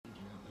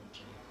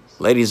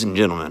Ladies and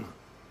gentlemen,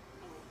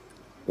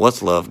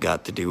 what's love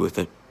got to do with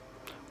it?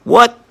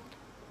 What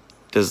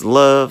does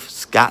love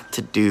got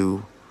to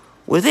do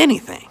with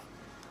anything?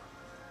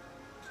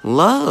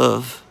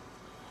 Love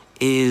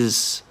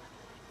is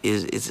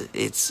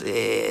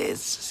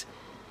it's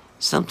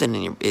something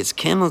in your, it's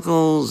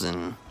chemicals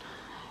and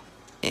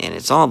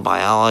it's all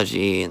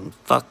biology, and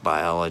fuck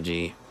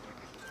biology.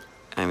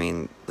 I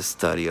mean, the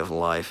study of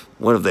life.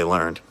 What have they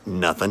learned?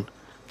 Nothing.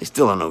 They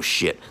still don't know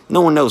shit.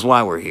 No one knows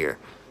why we're here.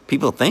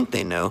 People think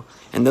they know,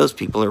 and those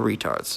people are retards.